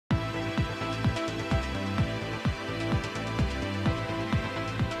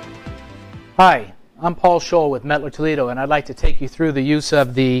Hi, I'm Paul Scholl with METTLER Toledo, and I'd like to take you through the use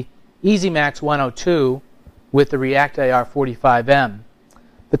of the EasyMax 102 with the ReactIR 45M.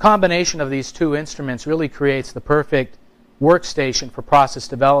 The combination of these two instruments really creates the perfect workstation for process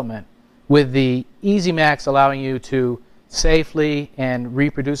development, with the EasyMax allowing you to safely and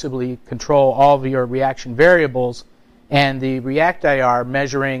reproducibly control all of your reaction variables, and the ReactIR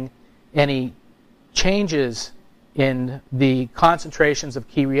measuring any changes in the concentrations of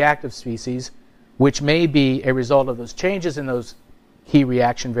key reactive species, which may be a result of those changes in those key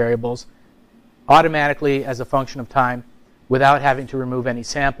reaction variables, automatically as a function of time without having to remove any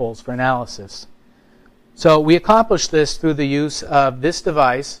samples for analysis. So we accomplish this through the use of this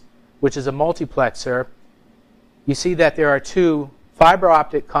device, which is a multiplexer. You see that there are two fiber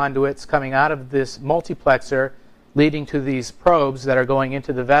optic conduits coming out of this multiplexer leading to these probes that are going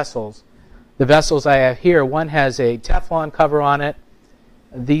into the vessels. The vessels I have here, one has a Teflon cover on it.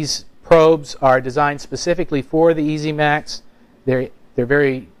 These probes are designed specifically for the EasyMax. They're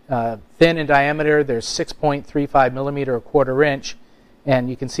very thin in diameter. They're 6.35 millimeter, a quarter inch. And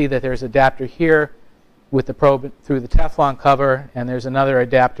you can see that there's an adapter here with the probe through the Teflon cover, and there's another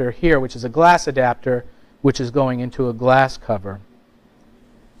adapter here, which is a glass adapter, which is going into a glass cover.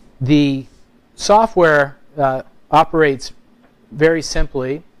 The software operates very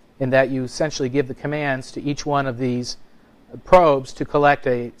simply in that you essentially give the commands to each one of these probes to collect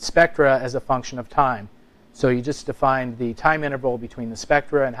a spectra as a function of time. So you just define the time interval between the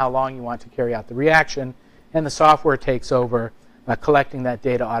spectra and how long you want to carry out the reaction, and the software takes over collecting that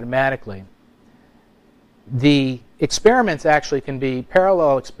data automatically. The experiments actually can be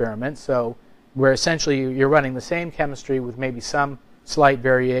parallel experiments, so where essentially you're running the same chemistry with maybe some slight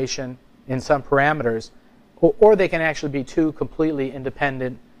variation in some parameters, or they can actually be two completely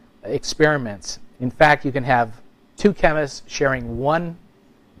independent experiments. In fact, you can have two chemists sharing one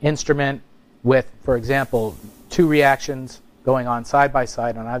instrument with, for example, two reactions going on side by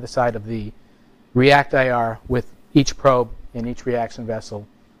side on either side of the ReactIR, with each probe in each reaction vessel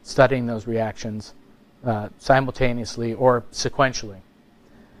studying those reactions simultaneously or sequentially.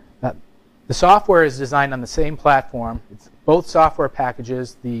 The software is designed on the same platform. It's both software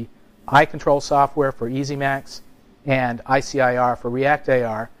packages, the iControl software for EasyMax and EasyIR for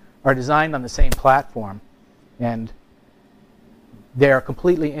ReactIR, are designed on the same platform, and they are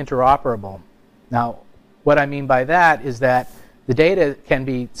completely interoperable. Now, what I mean by that is that the data can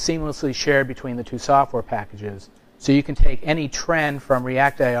be seamlessly shared between the two software packages. So you can take any trend from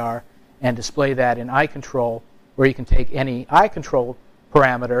ReactIR and display that in iControl, or you can take any iControl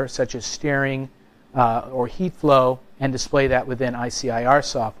parameter, such as steering or heat flow, and display that within EasyIR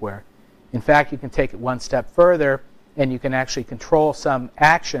software. In fact, you can take it one step further, and you can actually control some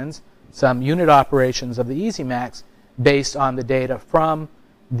actions, some unit operations of the EasyMax based on the data from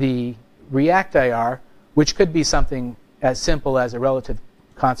the ReactIR, which could be something as simple as a relative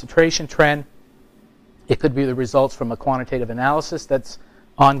concentration trend. It could be the results from a quantitative analysis that's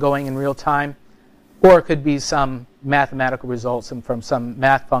ongoing in real time, or it could be some mathematical results from some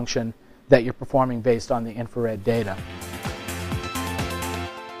math function that you're performing based on the infrared data.